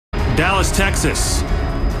Dallas, Texas.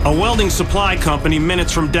 A welding supply company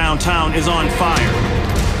minutes from downtown is on fire.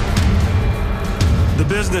 The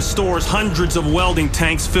business stores hundreds of welding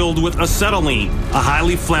tanks filled with acetylene, a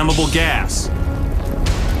highly flammable gas.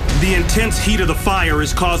 The intense heat of the fire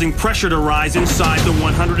is causing pressure to rise inside the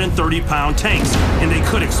 130-pound tanks, and they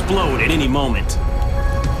could explode at any moment.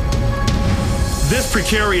 This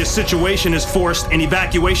precarious situation has forced an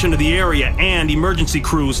evacuation of the area and emergency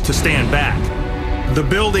crews to stand back. The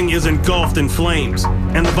building is engulfed in flames,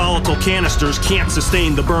 and the volatile canisters can't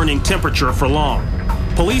sustain the burning temperature for long.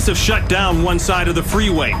 Police have shut down one side of the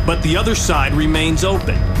freeway, but the other side remains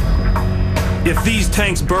open. If these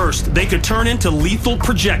tanks burst, they could turn into lethal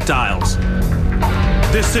projectiles.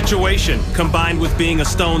 This situation, combined with being a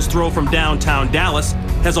stone's throw from downtown Dallas,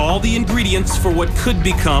 has all the ingredients for what could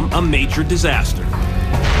become a major disaster.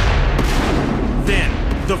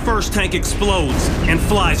 Then, the first tank explodes and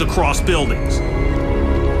flies across buildings.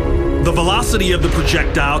 The velocity of the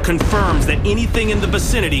projectile confirms that anything in the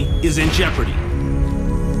vicinity is in jeopardy.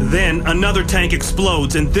 Then another tank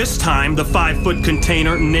explodes, and this time the 5-foot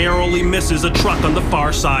container narrowly misses a truck on the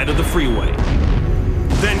far side of the freeway.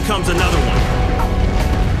 Then comes another one.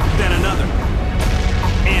 Then another.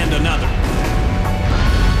 And another.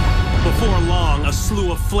 Before long, a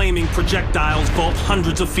slew of flaming projectiles vault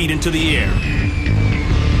hundreds of feet into the air.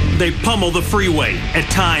 They pummel the freeway, at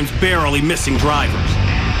times barely missing drivers.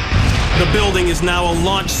 The building is now a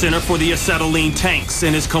launch center for the acetylene tanks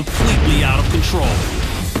and is completely out of control.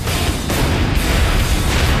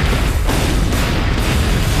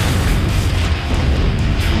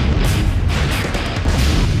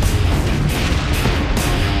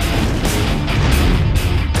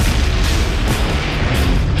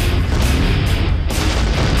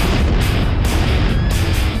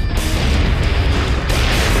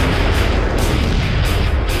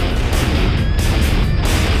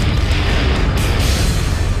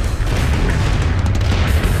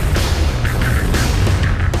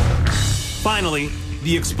 Finally,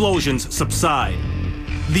 the explosions subside.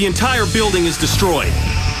 The entire building is destroyed,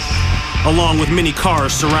 along with many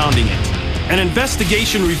cars surrounding it. An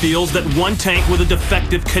investigation reveals that one tank with a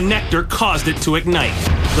defective connector caused it to ignite.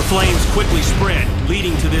 The flames quickly spread,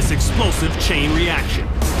 leading to this explosive chain reaction.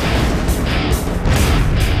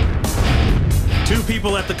 2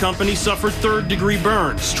 people at the company suffered third-degree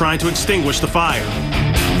burns trying to extinguish the fire.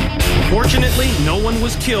 Fortunately, no one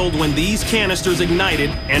was killed when these canisters ignited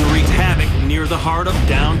and wreaked havoc near the heart of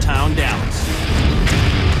downtown Dallas.